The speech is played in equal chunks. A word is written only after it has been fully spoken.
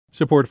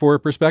Support for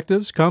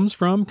Perspectives comes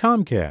from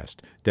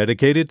Comcast,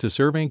 dedicated to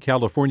serving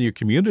California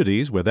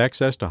communities with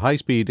access to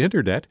high-speed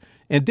internet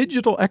and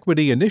digital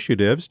equity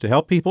initiatives to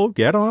help people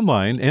get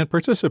online and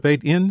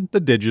participate in the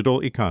digital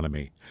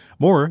economy.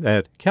 More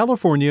at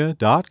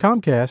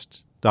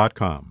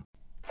california.comcast.com.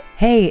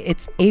 Hey,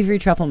 it's Avery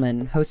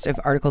Trufelman, host of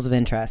Articles of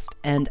Interest,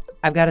 and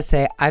I've got to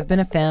say, I've been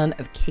a fan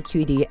of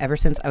KQED ever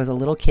since I was a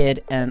little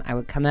kid and I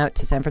would come out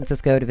to San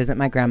Francisco to visit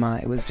my grandma.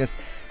 It was just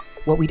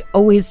what we'd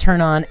always turn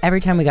on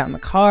every time we got in the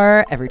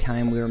car, every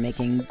time we were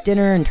making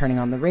dinner and turning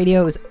on the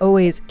radio. It was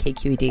always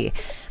KQED.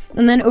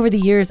 And then over the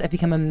years, I've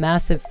become a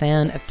massive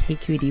fan of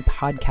KQED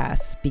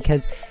podcasts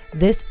because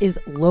this is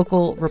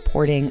local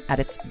reporting at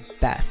its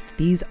best.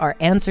 These are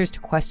answers to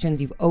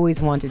questions you've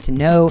always wanted to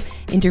know,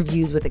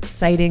 interviews with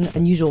exciting,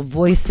 unusual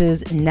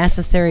voices,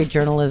 necessary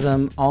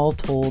journalism, all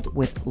told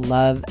with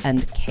love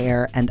and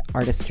care and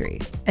artistry.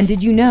 And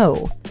did you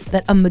know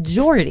that a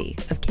majority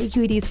of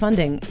KQED's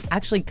funding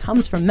actually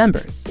comes from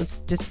members? It's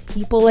just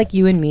people like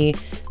you and me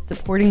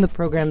supporting the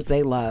programs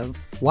they love,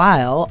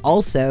 while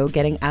also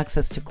getting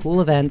access to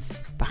cool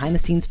events,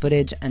 behind-the-scenes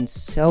footage, and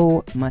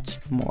so much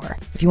more.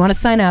 If you want to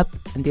sign up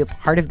and be a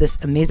part of this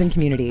amazing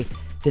community,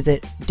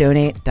 visit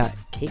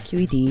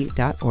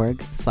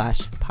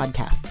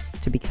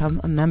donate.kqed.org/podcasts to become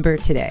a member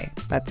today.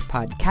 That's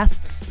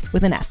podcasts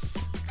with an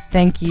S.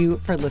 Thank you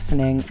for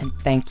listening, and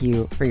thank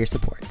you for your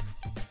support.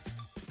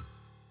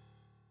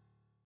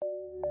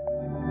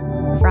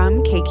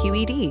 From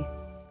KQED.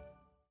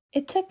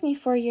 It took me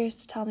 4 years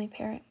to tell my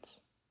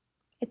parents.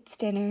 It's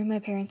dinner, my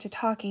parents are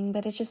talking,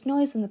 but it's just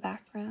noise in the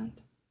background.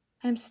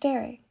 I'm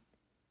staring.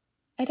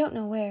 I don't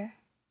know where.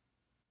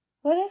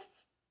 What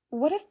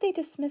if they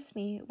dismiss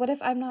me? What if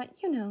I'm not,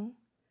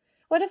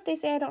 What if they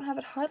say I don't have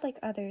it hard like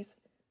others?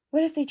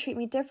 What if they treat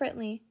me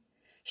differently?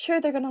 Sure,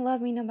 they're gonna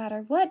love me no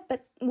matter what,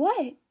 but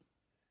what?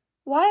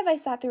 Why have I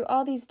sat through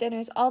all these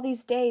dinners, all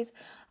these days?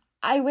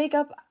 I wake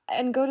up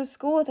and go to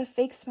school with a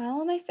fake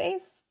smile on my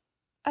face.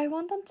 I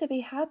want them to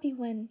be happy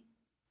when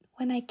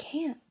I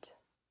can't.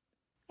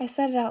 I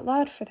said it out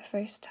loud for the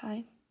first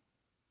time.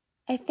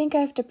 I think I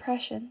have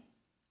depression.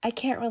 I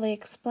can't really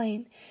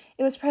explain.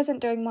 It was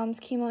present during Mom's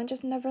chemo and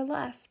just never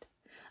left.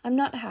 I'm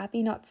not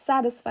happy, not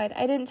satisfied.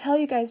 I didn't tell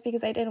you guys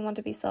because I didn't want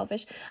to be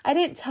selfish. I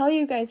didn't tell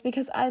you guys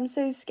because I'm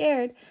so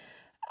scared.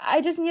 I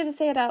just need to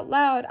say it out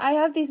loud. I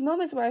have these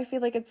moments where I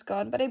feel like it's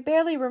gone, but I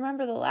barely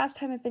remember the last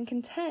time I've been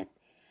content.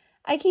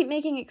 I keep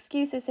making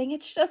excuses, saying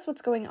it's just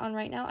what's going on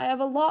right now. I have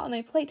a lot on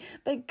my plate,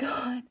 but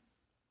God,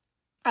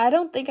 I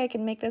don't think I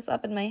can make this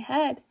up in my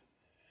head.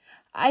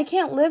 I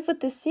can't live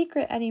with this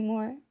secret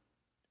anymore.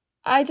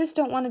 I just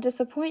don't want to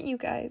disappoint you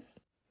guys.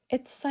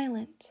 It's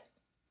silent.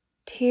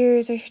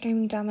 Tears are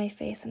streaming down my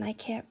face and I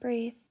can't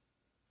breathe.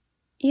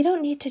 You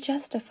don't need to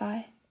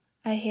justify,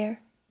 I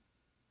hear.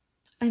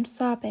 I'm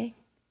sobbing.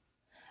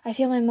 I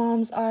feel my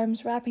mom's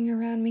arms wrapping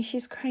around me.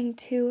 She's crying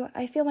too.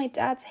 I feel my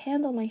dad's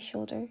hand on my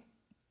shoulder.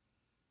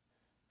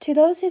 To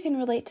those who can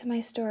relate to my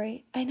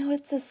story, I know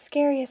it's the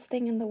scariest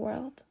thing in the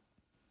world.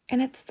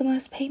 And it's the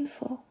most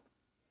painful.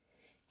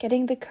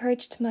 Getting the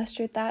courage to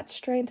muster that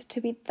strength to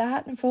be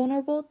that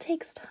vulnerable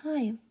takes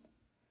time.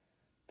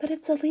 But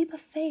it's a leap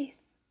of faith.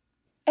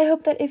 I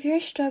hope that if you're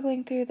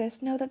struggling through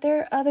this, know that there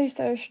are others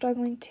that are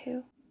struggling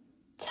too.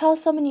 Tell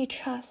someone you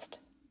trust.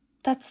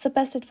 That's the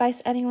best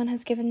advice anyone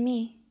has given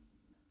me.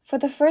 For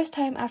the first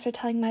time after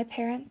telling my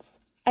parents,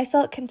 I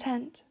felt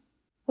content.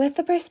 With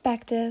the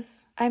perspective,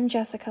 I'm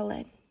Jessica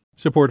Lynn.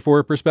 Support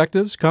for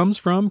Perspectives comes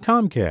from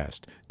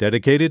Comcast,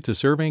 dedicated to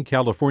serving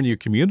California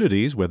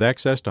communities with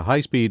access to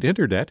high-speed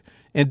internet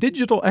and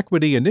digital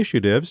equity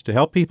initiatives to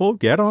help people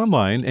get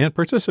online and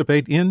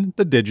participate in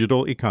the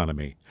digital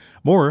economy.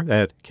 More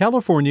at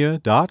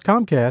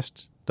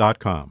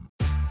california.comcast.com.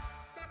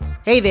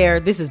 Hey there,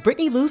 this is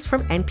Brittany Luce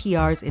from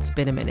NPR's It's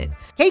Been a Minute.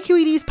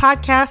 KQED's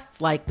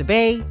podcasts like The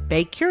Bay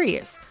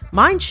Curious,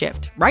 Mind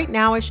Shift, Right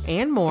Nowish,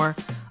 and more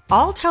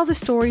all tell the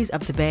stories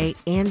of the Bay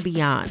and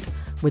beyond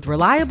with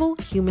reliable,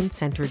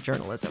 human-centered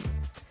journalism.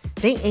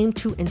 They aim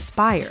to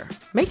inspire,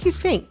 make you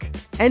think,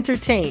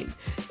 entertain,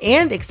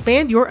 and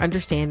expand your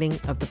understanding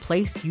of the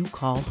place you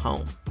call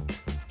home.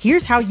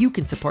 Here's how you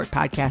can support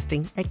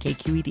podcasting at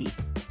KQED.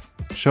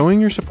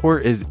 Showing your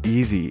support is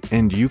easy,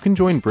 and you can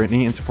join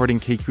Brittany in supporting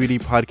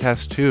KQED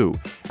Podcast too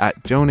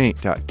at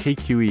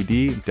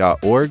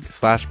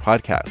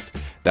donate.kqed.org/podcast.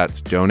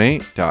 That's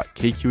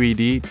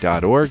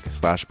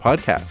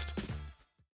donate.kqed.org/podcast.